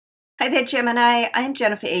Hi there, Gemini. I'm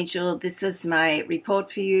Jennifer Angel. This is my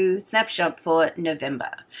report for you, snapshot for November.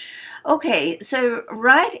 Okay, so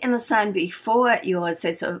right in the sign before your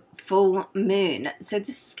full moon. So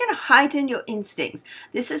this is going to heighten your instincts.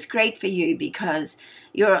 This is great for you because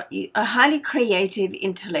you're a highly creative,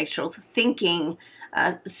 intellectual, thinking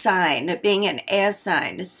sign, being an air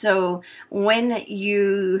sign. So when when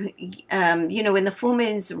the full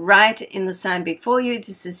moon's right in the sign before you,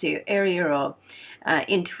 this is your area of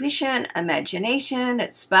intuition, imagination.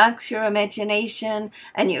 It sparks your imagination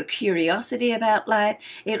and your curiosity about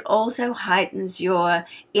life. It also heightens your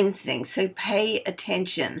instincts. So pay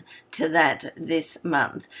attention to that this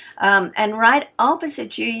month. And right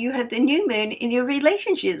opposite you, you have the new moon in your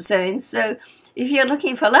relationship zone. So if you're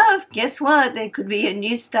looking for love, guess what? There could be a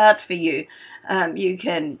new start for you. You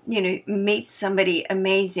can, meet somebody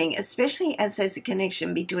amazing, especially as there's a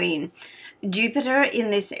connection between Jupiter in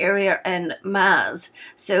this area and Mars.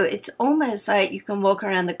 So it's almost like you can walk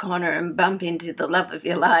around the corner and bump into the love of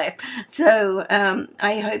your life. So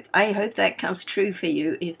I hope that comes true for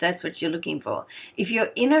you if that's what you're looking for. If you're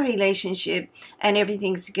in a relationship and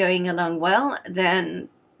everything's going along well, then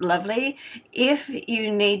lovely. If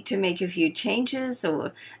you need to make a few changes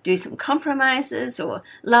or do some compromises or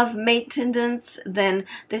love maintenance, then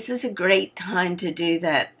this is a great time to do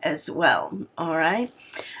that as well. All right.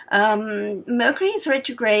 Mercury is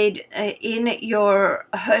retrograde in your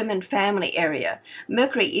home and family area.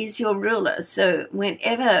 Mercury is your ruler, so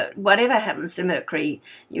whatever happens to Mercury,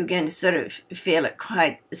 you're going to sort of feel it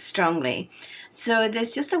quite strongly. So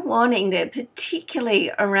there's just a warning there, particularly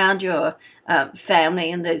around your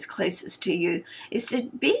family and those closest to you, is to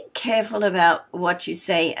be careful about what you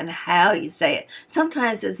say and how you say it.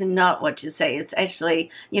 Sometimes it's not what you say, it's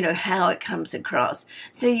actually, how it comes across.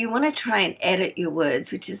 So you want to try and edit your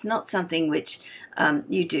words, which is not something which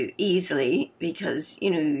you do easily because,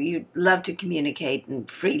 you love to communicate and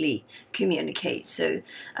freely communicate. So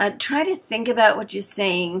try to think about what you're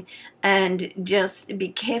saying and just be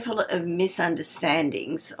careful of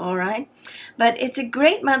misunderstandings, all right? But it's a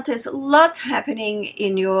great month. There's lots happening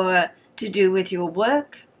to do with your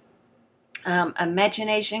work.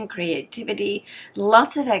 Imagination, creativity,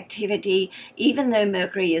 lots of activity, even though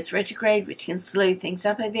Mercury is retrograde, which can slow things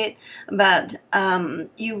up a bit, but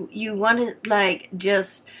you want to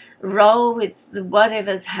just roll with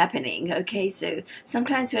whatever's happening, okay? So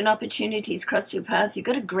sometimes when opportunities cross your path, you've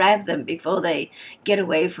got to grab them before they get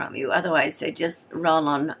away from you. Otherwise, they just roll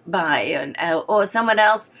on by, or someone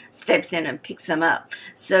else steps in and picks them up.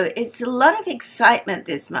 So it's a lot of excitement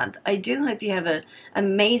this month. I do hope you have an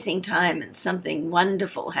amazing time and something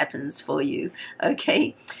wonderful happens for you,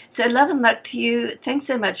 okay? So love and luck to you. Thanks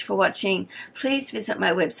so much for watching. Please visit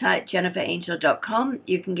my website, jenniferangel.com.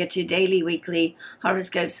 You can get your daily, weekly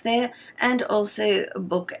horoscopes there, and also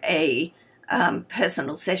book a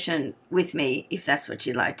personal session with me if that's what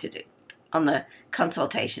you'd like to do on the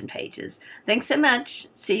consultation pages. Thanks so much.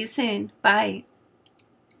 See you soon. Bye.